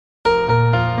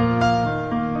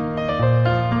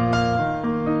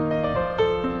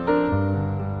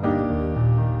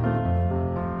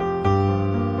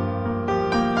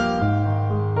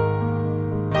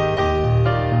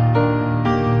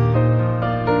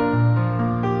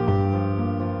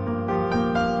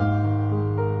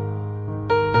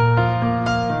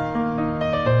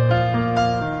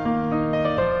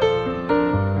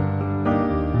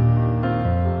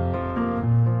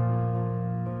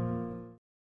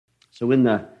So in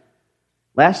the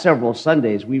last several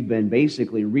Sundays, we've been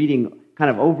basically reading kind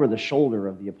of over the shoulder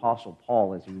of the Apostle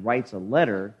Paul as he writes a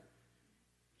letter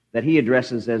that he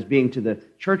addresses as being to the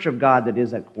church of God that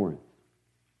is at Corinth.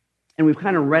 And we've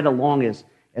kind of read along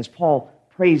as Paul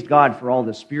praised God for all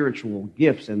the spiritual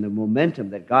gifts and the momentum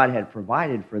that God had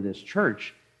provided for this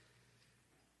church.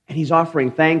 And he's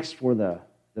offering thanks for the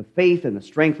faith and the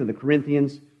strength of the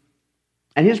Corinthians.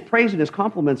 And his praise and his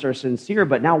compliments are sincere,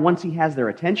 but now once he has their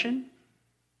attention,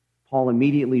 Paul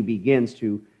immediately begins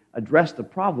to address the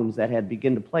problems that had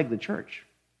begun to plague the church.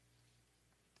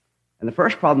 And the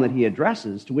first problem that he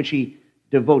addresses, to which he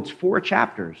devotes 4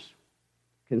 chapters,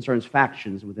 concerns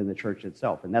factions within the church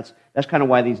itself. And that's kind of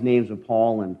why these names of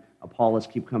Paul and Apollos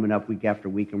keep coming up week after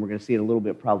week, and we're going to see it a little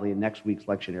bit probably in next week's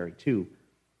lectionary too.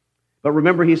 But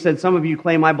remember, he said, some of you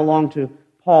claim I belong to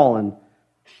Paul,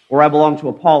 or I belong to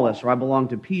Apollos, or I belong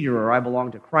to Peter, or I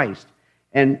belong to Christ.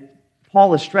 And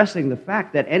Paul is stressing the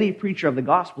fact that any preacher of the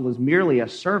gospel is merely a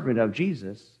servant of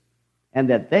Jesus, and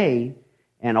that they,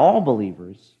 and all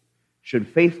believers, should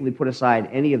faithfully put aside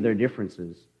any of their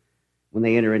differences when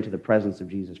they enter into the presence of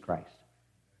Jesus Christ.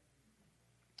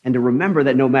 And to remember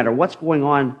that no matter what's going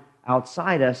on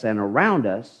outside us and around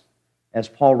us, as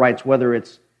Paul writes, whether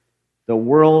it's the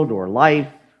world or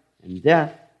life and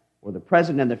death or the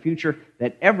present and the future,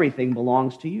 that everything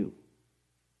belongs to you.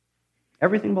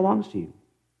 Everything belongs to you.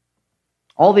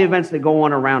 All the events that go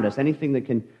on around us, anything that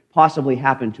can possibly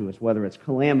happen to us, whether it's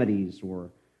calamities or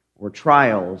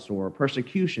trials or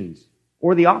persecutions,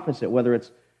 or the opposite, whether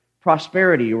it's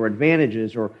prosperity or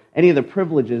advantages or any of the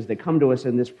privileges that come to us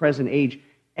in this present age,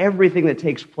 everything that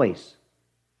takes place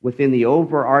within the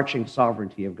overarching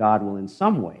sovereignty of God will in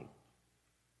some way,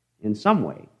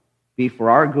 be for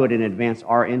our good and advance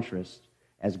our interest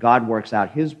as God works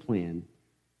out his plan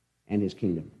and his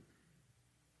kingdom.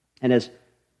 And as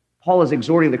Paul is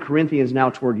exhorting the Corinthians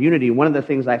now toward unity, one of the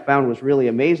things I found was really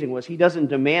amazing was he doesn't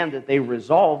demand that they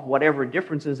resolve whatever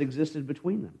differences existed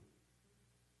between them.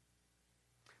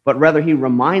 But rather he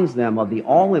reminds them of the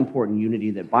all-important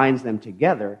unity that binds them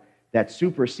together that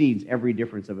supersedes every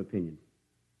difference of opinion.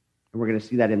 And we're going to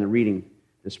see that in the reading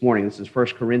this morning. This is 1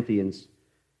 Corinthians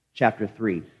chapter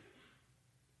 3.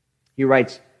 He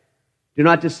writes, "Do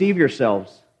not deceive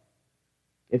yourselves.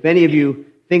 If any of you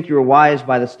think you are wise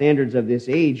by the standards of this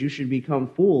age, you should become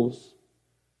fools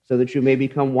so that you may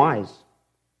become wise.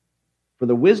 For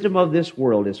the wisdom of this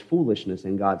world is foolishness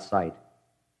in God's sight.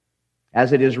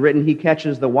 As it is written, he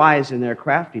catches the wise in their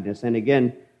craftiness. And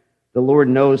again, the Lord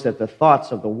knows that the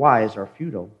thoughts of the wise are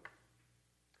futile.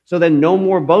 So then no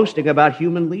more boasting about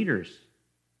human leaders.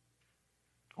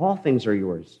 All things are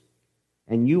yours,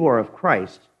 and you are of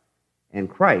Christ, and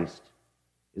Christ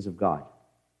is of God."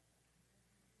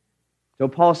 So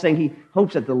Paul is saying he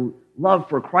hopes that the love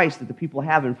for Christ that the people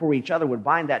have and for each other would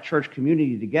bind that church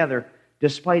community together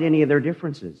despite any of their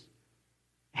differences,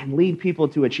 and lead people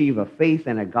to achieve a faith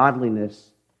and a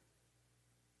godliness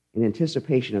in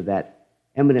anticipation of that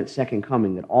imminent second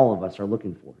coming that all of us are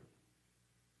looking for.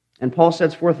 And Paul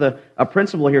sets forth a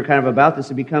principle here kind of about this.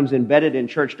 It becomes embedded in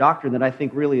church doctrine that I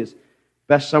think really is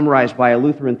best summarized by a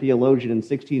Lutheran theologian in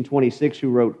 1626 who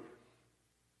wrote,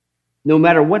 "No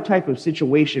matter what type of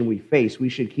situation we face, we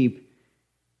should keep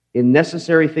in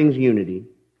necessary things unity,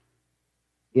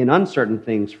 in uncertain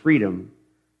things freedom,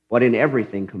 but in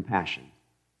everything compassion."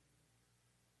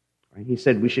 Right? He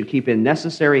said we should keep in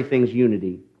necessary things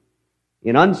unity,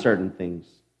 in uncertain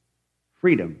things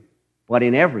freedom, but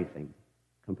in everything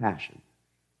compassion.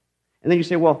 And then you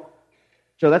say, well,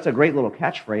 Joe, that's a great little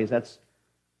catchphrase. That's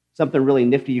something really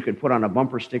nifty you could put on a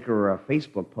bumper sticker or a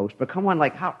Facebook post. But come on,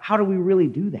 like how do we really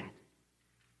do that?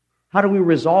 How do we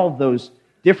resolve those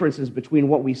differences between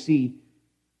what we see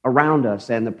around us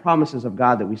and the promises of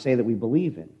God that we say that we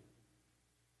believe in?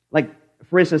 Like,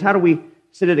 for instance, how do we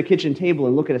sit at a kitchen table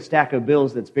and look at a stack of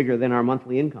bills that's bigger than our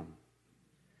monthly income?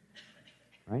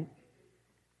 Right?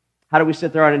 How do we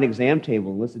sit there on an exam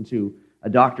table and listen to a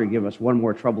doctor give us one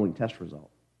more troubling test result?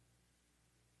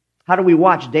 How do we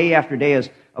watch day after day as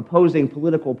opposing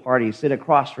political parties sit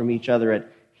across from each other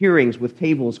at hearings with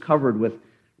tables covered with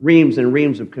reams and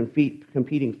reams of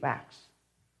competing facts?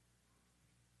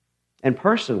 And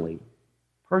personally,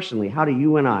 how do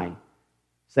you and I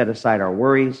set aside our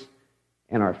worries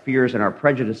and our fears and our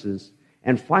prejudices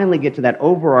and finally get to that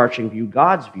overarching view,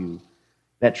 God's view,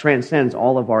 that transcends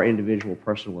all of our individual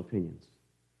personal opinions?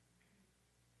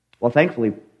 Well,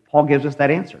 thankfully, Paul gives us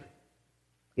that answer.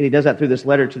 And he does that through this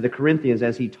letter to the Corinthians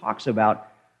as he talks about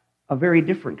a very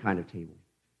different kind of table.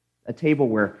 A table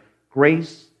where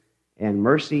grace and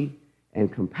mercy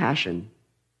and compassion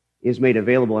is made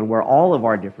available and where all of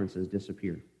our differences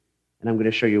disappear. And I'm going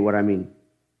to show you what I mean.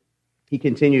 He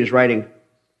continues writing,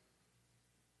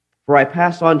 "For I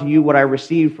pass on to you what I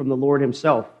received from the Lord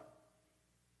himself.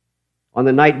 On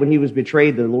the night when he was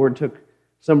betrayed, the Lord took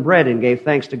some bread and gave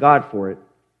thanks to God for it.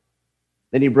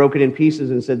 Then he broke it in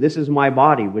pieces and said, 'This is my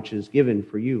body, which is given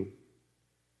for you.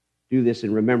 Do this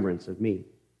in remembrance of me.'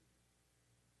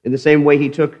 In the same way, he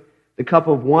took the cup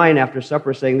of wine after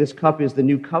supper, saying, 'This cup is the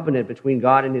new covenant between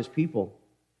God and his people,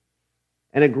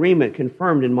 an agreement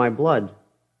confirmed in my blood.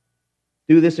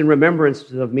 Do this in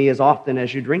remembrance of me as often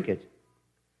as you drink it.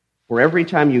 For every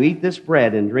time you eat this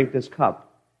bread and drink this cup,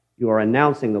 you are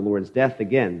announcing the Lord's death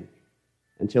again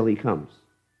until he comes.'"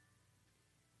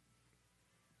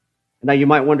 Now you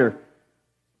might wonder,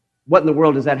 what in the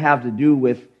world does that have to do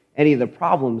with any of the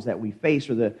problems that we face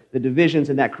or the divisions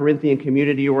in that Corinthian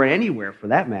community or anywhere for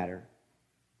that matter?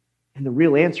 And the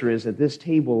real answer is that this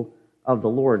table of the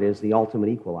Lord is the ultimate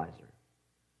equalizer.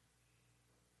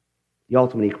 The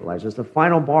ultimate equalizer is the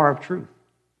final bar of truth.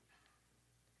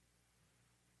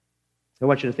 So I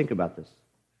want you to think about this.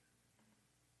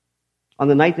 On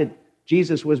the night that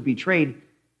Jesus was betrayed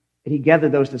and he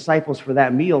gathered those disciples for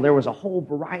that meal, there was a whole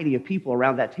variety of people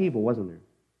around that table, wasn't there?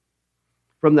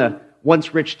 From the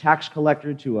once rich tax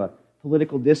collector to a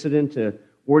political dissident to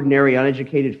ordinary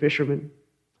uneducated fishermen.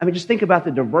 I mean, just think about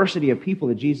the diversity of people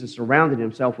that Jesus surrounded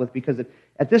himself with, because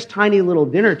at this tiny little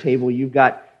dinner table, you've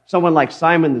got someone like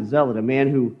Simon the Zealot, a man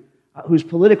whose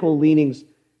political leanings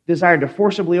desired to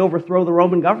forcibly overthrow the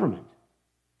Roman government.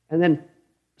 And then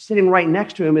sitting right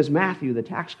next to him is Matthew, the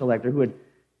tax collector, who had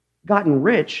gotten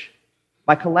rich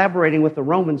by collaborating with the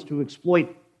Romans to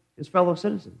exploit his fellow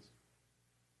citizens.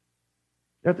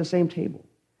 They're at the same table.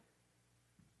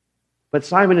 But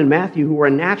Simon and Matthew, who were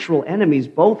natural enemies,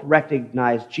 both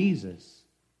recognized Jesus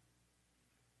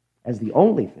as the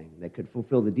only thing that could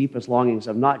fulfill the deepest longings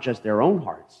of not just their own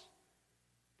hearts,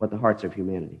 but the hearts of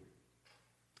humanity.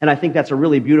 And I think that's a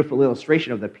really beautiful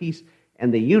illustration of the peace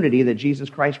and the unity that Jesus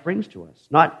Christ brings to us.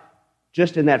 Not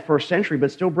just in that first century,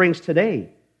 but still brings today,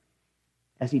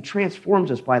 as he transforms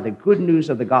us by the good news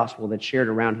of the gospel that's shared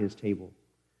around his table.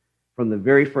 From the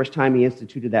very first time he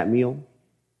instituted that meal,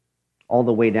 all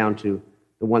the way down to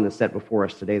the one that's set before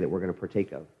us today that we're going to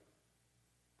partake of.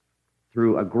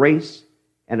 Through a grace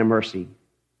and a mercy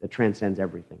that transcends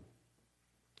everything.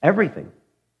 Everything.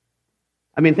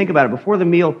 I mean, think about it. Before the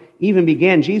meal even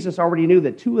began, Jesus already knew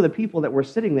that two of the people that were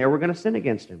sitting there were going to sin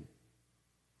against him.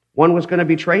 One was going to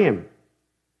betray him.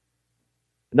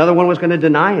 Another one was going to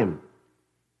deny him.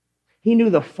 He knew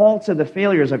the faults and the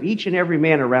failures of each and every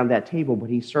man around that table, but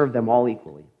he served them all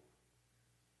equally.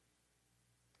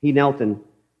 He knelt and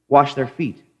washed their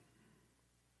feet.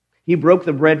 He broke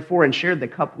the bread for and shared the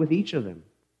cup with each of them.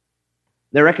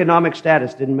 Their economic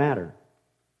status didn't matter.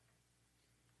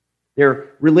 Their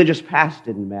religious past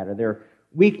didn't matter. Their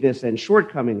weakness and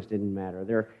shortcomings didn't matter.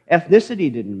 Their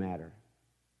ethnicity didn't matter.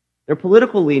 Their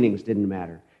political leanings didn't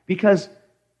matter. Because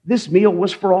this meal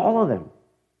was for all of them.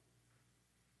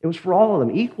 It was for all of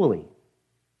them equally.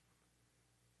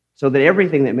 So that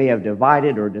everything that may have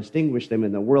divided or distinguished them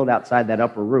in the world outside that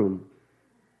upper room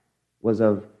was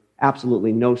of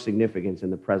absolutely no significance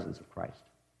in the presence of Christ.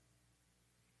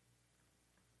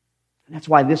 And that's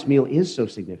why this meal is so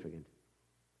significant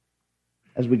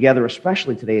as we gather,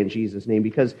 especially today in Jesus' name,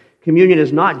 because communion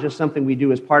is not just something we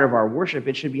do as part of our worship.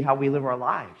 It should be how we live our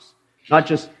lives, not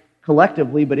just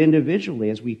collectively, but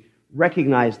individually, as we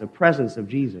recognize the presence of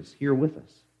Jesus here with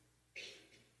us.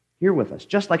 Here with us,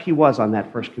 just like he was on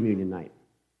that first communion night.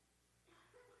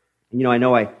 And I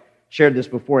know I shared this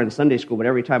before in Sunday school, but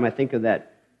every time I think of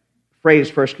that phrase,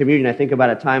 first communion, I think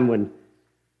about a time when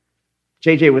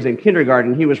JJ was in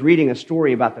kindergarten. He was reading a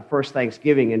story about the first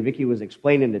Thanksgiving, and Vicky was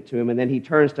explaining it to him, and then he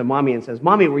turns to Mommy and says,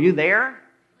 "Mommy, were you there?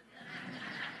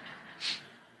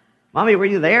 Mommy, were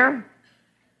you there?"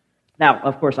 Now,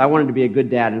 of course, I wanted to be a good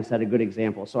dad and set a good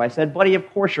example, so I said, "Buddy, of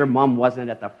course your mom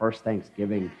wasn't at the first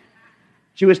Thanksgiving.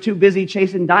 She was too busy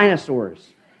chasing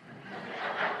dinosaurs."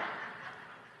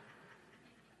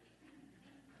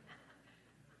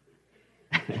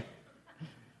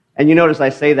 And you notice I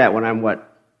say that when I'm,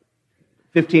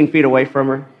 15 feet away from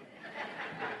her?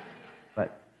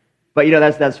 But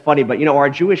that's funny. But, our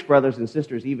Jewish brothers and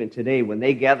sisters, even today, when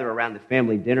they gather around the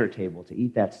family dinner table to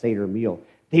eat that Seder meal,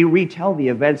 they retell the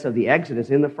events of the Exodus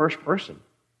in the first person,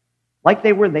 like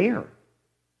they were there.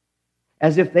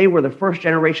 As if they were the first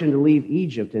generation to leave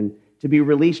Egypt and to be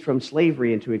released from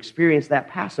slavery and to experience that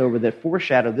Passover that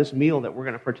foreshadowed this meal that we're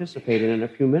going to participate in a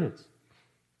few minutes.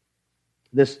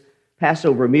 This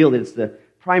Passover meal is the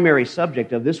primary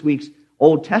subject of this week's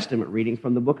Old Testament reading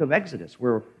from the book of Exodus,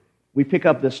 where we pick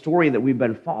up the story that we've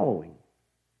been following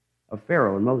of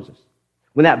Pharaoh and Moses.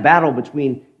 When that battle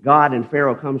between God and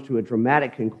Pharaoh comes to a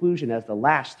dramatic conclusion as the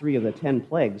last 3 of the 10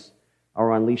 plagues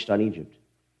are unleashed on Egypt.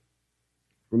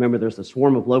 Remember, there's the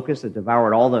swarm of locusts that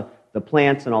devoured all the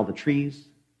plants and all the trees.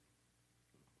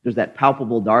 There's that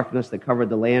palpable darkness that covered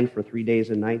the land for 3 days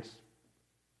and nights.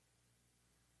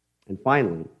 And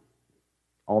finally,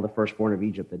 all the firstborn of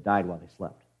Egypt that died while they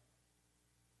slept.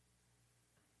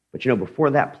 But before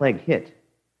that plague hit,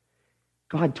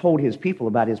 God told his people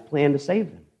about his plan to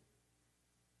save them.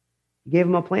 He gave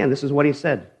them a plan. This is what he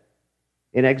said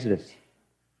in Exodus.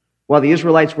 While the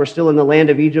Israelites were still in the land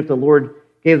of Egypt, the Lord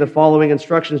gave the following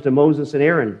instructions to Moses and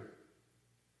Aaron.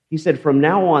 He said, "From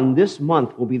now on, this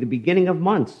month will be the beginning of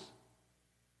months.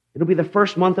 It'll be the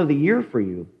first month of the year for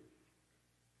you.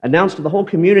 Announce to the whole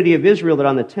community of Israel that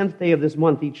on the 10th day of this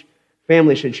month, each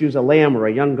family should choose a lamb or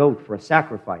a young goat for a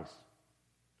sacrifice.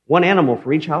 1 animal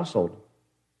for each household.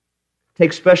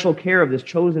 Take special care of this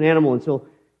chosen animal until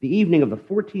the evening of the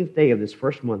 14th day of this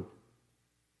first month.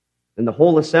 Then the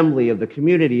whole assembly of the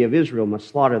community of Israel must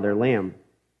slaughter their lamb.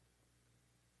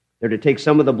 They're to take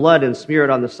some of the blood and smear it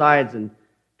on the sides and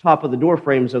top of the door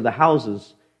frames of the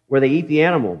houses where they eat the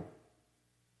animal.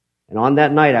 And on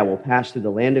that night I will pass through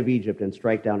the land of Egypt and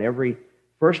strike down every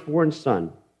firstborn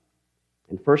son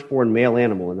and firstborn male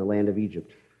animal in the land of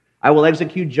Egypt. I will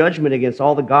execute judgment against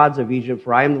all the gods of Egypt,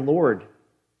 for I am the Lord.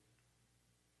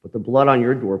 But the blood on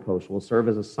your doorpost will serve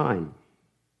as a sign,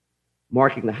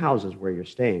 marking the houses where you're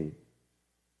staying.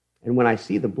 And when I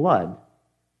see the blood,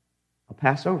 I'll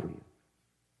pass over you."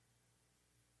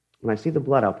 When I see the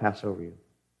blood, I'll pass over you.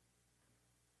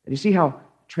 And you see how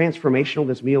transformational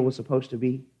this meal was supposed to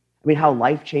be? I mean, how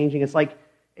life-changing. It's like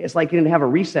you didn't have a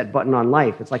reset button on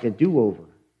life. It's like a do-over.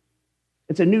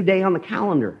 It's a new day on the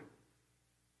calendar.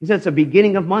 He said it's a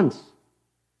beginning of months.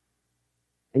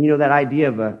 And that idea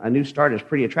of a new start is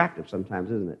pretty attractive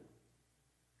sometimes, isn't it?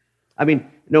 I mean,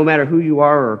 no matter who you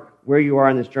are or where you are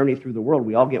on this journey through the world,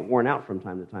 we all get worn out from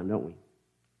time to time, don't we?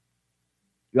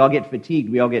 We all get fatigued.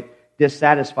 We all get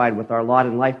dissatisfied with our lot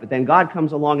in life. But then God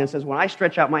comes along and says, when I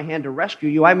stretch out my hand to rescue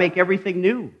you, I make everything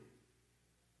new.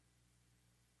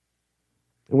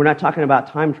 And we're not talking about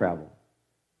time travel.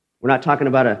 We're not talking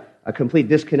about a complete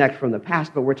disconnect from the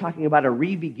past, but we're talking about a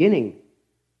re-beginning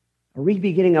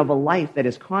of a life that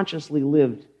is consciously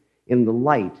lived in the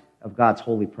light of God's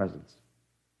holy presence.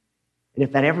 And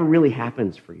if that ever really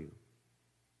happens for you,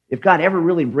 if God ever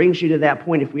really brings you to that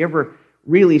point, if we ever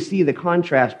really see the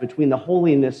contrast between the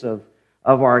holiness of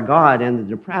our God and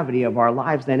the depravity of our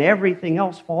lives, then everything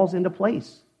else falls into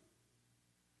place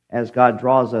as God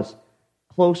draws us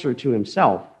closer to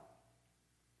himself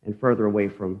and further away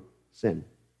from sin.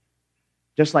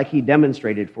 Just like he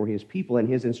demonstrated for his people and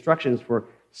his instructions for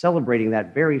celebrating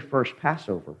that very first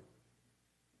Passover.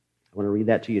 I want to read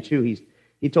that to you too.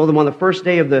 He told them, on the first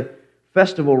day of the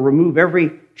festival, remove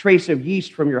every trace of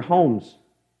yeast from your homes.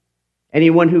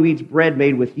 Anyone who eats bread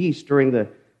made with yeast during the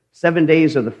 7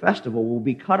 days of the festival will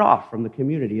be cut off from the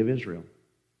community of Israel.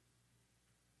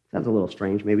 Sounds a little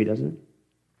strange, maybe, doesn't it?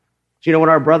 So when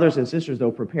our brothers and sisters,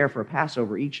 though, prepare for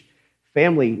Passover, each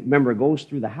family member goes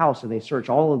through the house and they search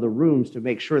all of the rooms to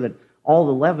make sure that all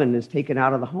the leaven is taken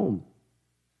out of the home.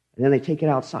 And then they take it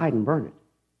outside and burn it.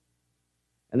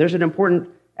 And there's an important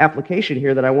application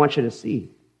here that I want you to see.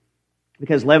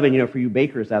 Because leaven, for you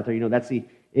bakers out there, that's the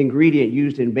ingredient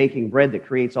used in baking bread that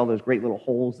creates all those great little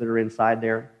holes that are inside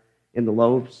there in the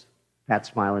loaves. Pat's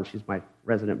smiling. She's my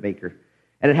resident baker.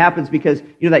 And it happens because,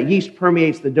 that yeast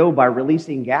permeates the dough by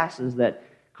releasing gases that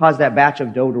cause that batch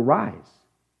of dough to rise.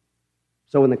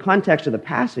 So in the context of the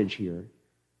passage here,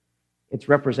 it's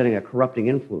representing a corrupting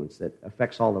influence that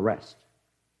affects all the rest.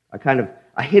 A kind of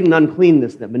a hidden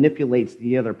uncleanness that manipulates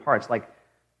the other parts, like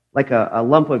a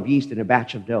lump of yeast in a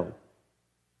batch of dough.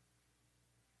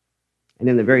 And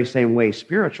in the very same way,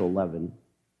 spiritual leaven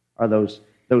are those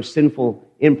sinful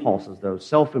impulses, those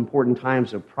self-important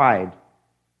times of pride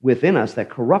within us that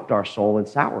corrupt our soul and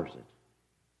sours it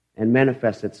and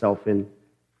manifests itself in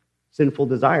sinful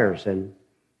desires and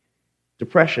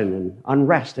depression and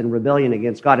unrest and rebellion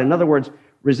against God. In other words,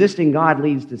 resisting God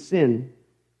leads to sin,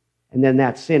 and then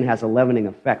that sin has a leavening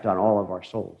effect on all of our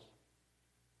souls.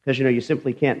 Because, you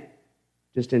simply can't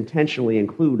just intentionally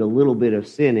include a little bit of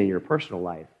sin in your personal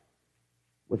life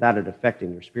without it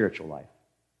affecting your spiritual life.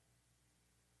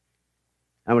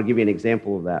 I'm going to give you an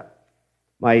example of that.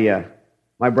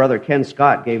 My brother Ken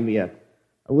Scott gave me a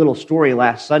little story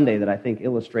last Sunday that I think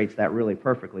illustrates that really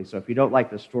perfectly. So if you don't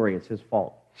like the story, it's his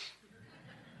fault.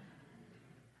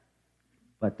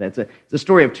 But it's a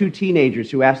story of 2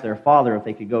 teenagers who asked their father if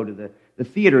they could go to the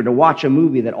theater to watch a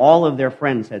movie that all of their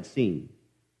friends had seen.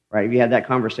 Right? Have you had that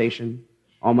conversation?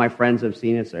 All my friends have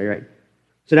seen it, so right?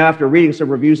 So now after reading some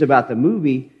reviews about the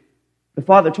movie, the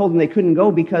father told them they couldn't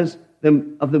go because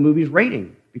of the movie's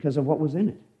rating, because of what was in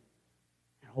it.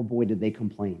 Oh boy, did they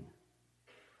complain.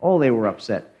 Oh, they were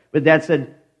upset. But Dad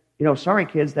said, sorry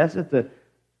kids, that's it. The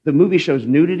movie shows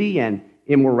nudity and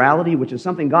immorality, which is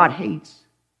something God hates,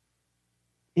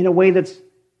 in a way that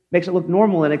makes it look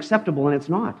normal and acceptable, and it's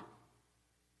not.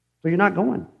 So you're not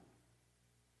going.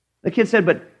 The kid said,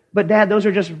 but Dad, those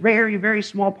are just very, very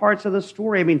small parts of the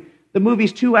story. I mean, the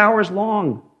movie's 2 hours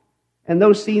long, and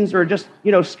those scenes are just,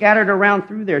 scattered around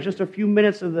through there. Just a few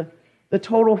minutes of the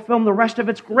total film. The rest of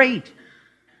it's great.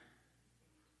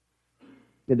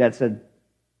 The dad said,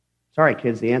 sorry,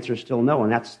 kids, the answer is still no,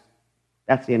 and that's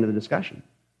the end of the discussion.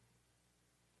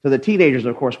 So the teenagers,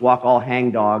 of course, walk all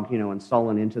hangdog, and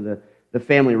sullen into the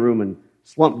family room and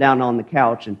slump down on the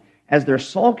couch. And as they're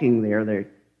sulking there, they're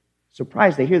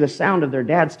surprised. They hear the sound of their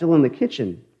dad still in the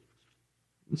kitchen.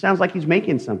 It sounds like he's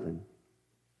making something.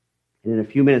 And in a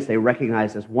few minutes, they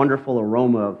recognize this wonderful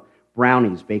aroma of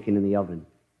brownies baking in the oven.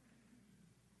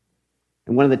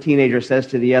 And one of the teenagers says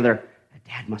to the other,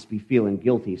 Dad must be feeling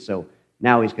guilty, so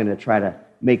now he's going to try to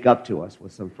make up to us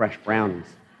with some fresh brownies.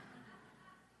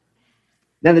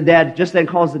 Then the dad just then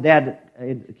calls the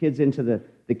kids into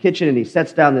the kitchen, and he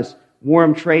sets down this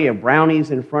warm tray of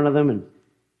brownies in front of them and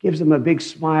gives them a big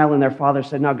smile. And their father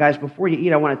said, now guys, before you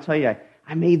eat, I want to tell you,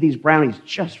 I made these brownies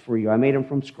just for you. I made them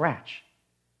from scratch.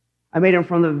 I made them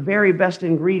from the very best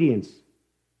ingredients.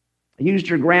 I used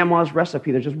your grandma's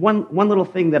recipe. There's just one little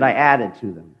thing that I added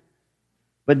to them.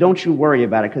 But don't you worry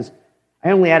about it, because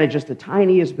I only added just the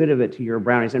tiniest bit of it to your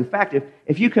brownies. In fact,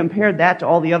 if you compared that to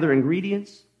all the other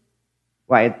ingredients,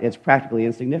 why, it's practically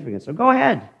insignificant. So go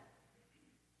ahead.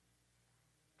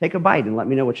 Take a bite and let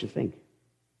me know what you think.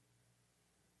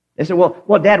 They said,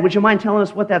 well, Dad, would you mind telling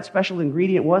us what that special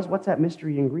ingredient was? What's that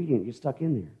mystery ingredient you stuck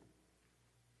in there?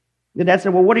 The dad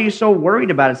said, well, what are you so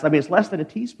worried about? It's less than a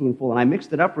teaspoonful, and I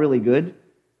mixed it up really good.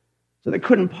 So there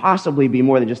couldn't possibly be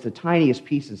more than just the tiniest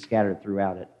pieces scattered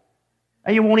throughout it.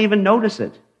 And you won't even notice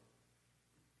it.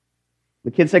 The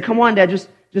kid said, come on, Dad,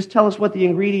 just tell us what the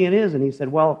ingredient is. And he said,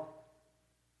 well,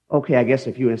 okay, I guess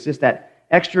if you insist, that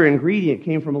extra ingredient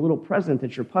came from a little present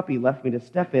that your puppy left me to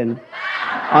step in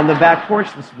on the back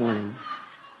porch this morning.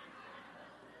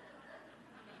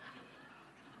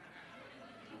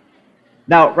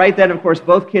 Now, right then, of course,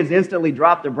 both kids instantly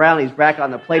dropped the brownies back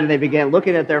on the plate, and they began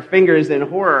looking at their fingers in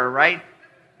horror, right?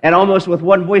 And almost with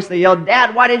one voice, they yelled,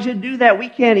 Dad, why did you do that? We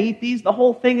can't eat these. The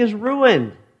whole thing is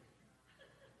ruined.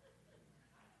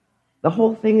 The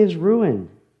whole thing is ruined.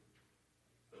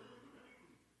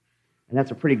 And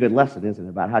that's a pretty good lesson, isn't it,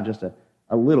 about how just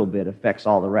a little bit affects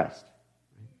all the rest.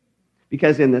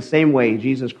 Because in the same way,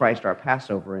 Jesus Christ, our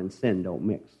Passover, and sin don't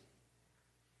mix.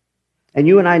 And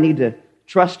you and I need to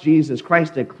trust Jesus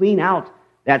Christ to clean out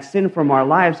that sin from our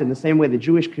lives in the same way the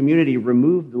Jewish community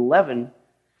removed the leaven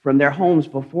from their homes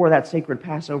before that sacred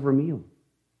Passover meal.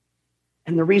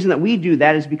 And the reason that we do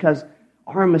that is because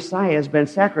our Messiah has been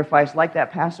sacrificed like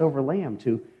that Passover lamb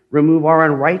to remove our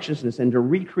unrighteousness and to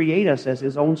recreate us as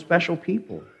his own special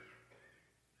people.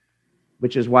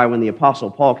 Which is why when the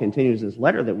Apostle Paul continues his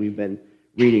letter that we've been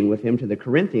reading with him to the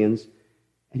Corinthians,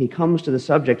 and he comes to the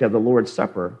subject of the Lord's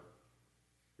Supper,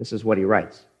 this is what he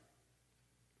writes.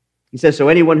 He says, so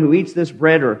anyone who eats this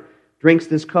bread or drinks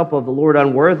this cup of the Lord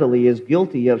unworthily is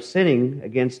guilty of sinning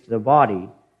against the body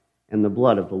and the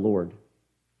blood of the Lord.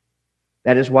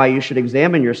 That is why you should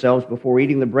examine yourselves before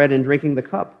eating the bread and drinking the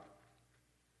cup.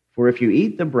 For if you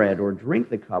eat the bread or drink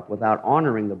the cup without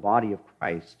honoring the body of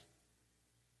Christ,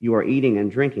 you are eating and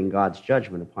drinking God's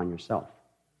judgment upon yourself.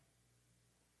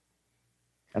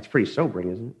 That's pretty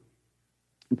sobering, isn't it?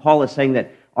 And Paul is saying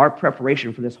that our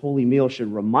preparation for this holy meal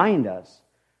should remind us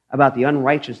about the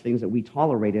unrighteous things that we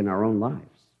tolerate in our own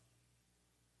lives.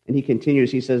 And he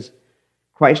continues, he says,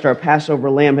 Christ, our Passover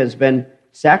lamb, has been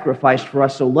sacrificed for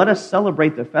us, so let us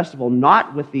celebrate the festival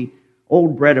not with the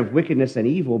old bread of wickedness and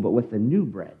evil, but with the new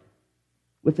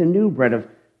bread of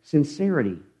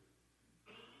sincerity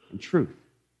and truth,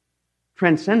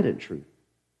 transcendent truth,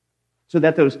 so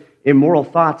that those immoral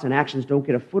thoughts and actions don't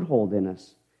get a foothold in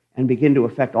us and begin to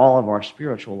affect all of our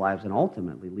spiritual lives and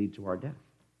ultimately lead to our death.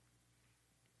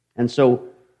 And so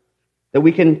that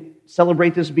we can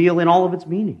celebrate this meal in all of its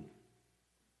meaning.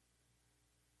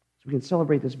 So we can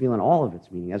celebrate this meal in all of its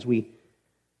meaning as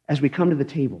we come to the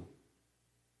table.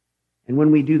 And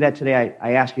when we do that today,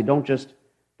 I ask you, don't just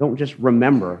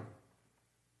remember,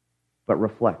 but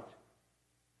reflect.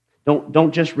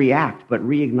 Don't just react, but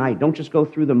reignite. Don't just go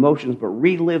through the motions, but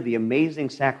relive the amazing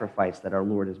sacrifice that our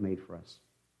Lord has made for us.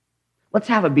 Let's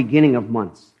have a beginning of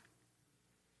months.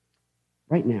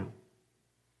 Right now.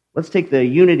 Let's take the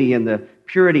unity and the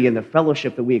purity and the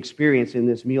fellowship that we experience in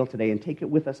this meal today and take it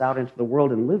with us out into the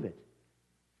world and live it.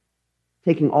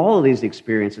 Taking all of these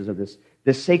experiences of this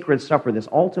sacred supper, this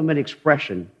ultimate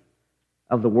expression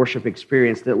of the worship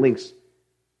experience that links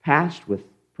past with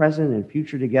present and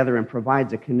future together and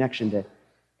provides a connection to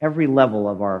every level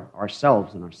of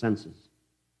ourselves and our senses.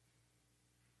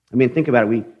 I mean, think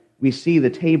about it. We see the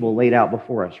table laid out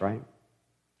before us, right?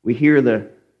 We hear the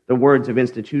words of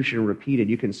institution repeated.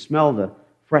 You can smell the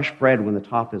fresh bread when the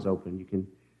top is open. You can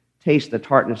taste the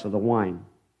tartness of the wine.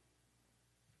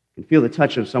 You can feel the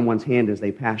touch of someone's hand as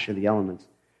they pass you the elements.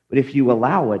 But if you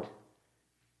allow it,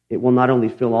 it will not only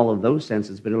fill all of those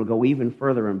senses, but it'll go even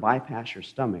further and bypass your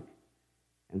stomach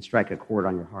and strike a chord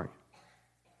on your heart.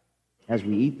 As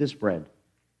we eat this bread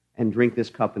and drink this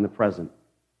cup in the present,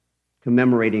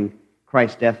 commemorating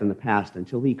Christ's death in the past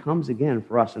until he comes again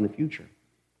for us in the future.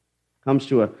 Comes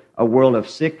to a world of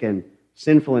sick and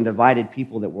sinful and divided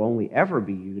people that will only ever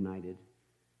be united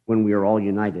when we are all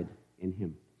united in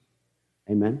him.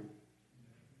 Amen?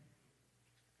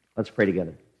 Let's pray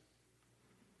together.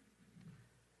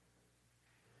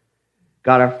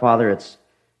 God our Father,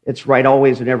 it's right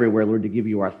always and everywhere, Lord, to give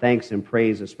you our thanks and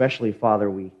praise, especially,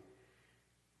 Father, we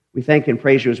thank and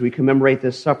praise you as we commemorate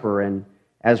this supper and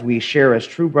as we share as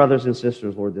true brothers and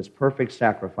sisters, Lord, this perfect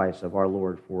sacrifice of our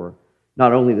Lord for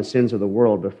not only the sins of the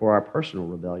world, but for our personal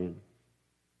rebellion.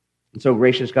 And so,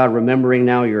 gracious God, remembering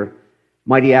now your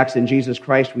mighty acts in Jesus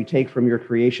Christ, we take from your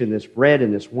creation this bread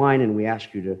and this wine, and we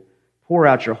ask you to pour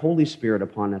out your Holy Spirit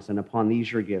upon us and upon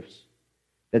these your gifts,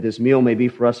 that this meal may be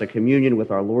for us a communion with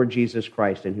our Lord Jesus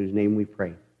Christ, in whose name we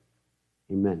pray.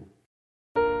 Amen.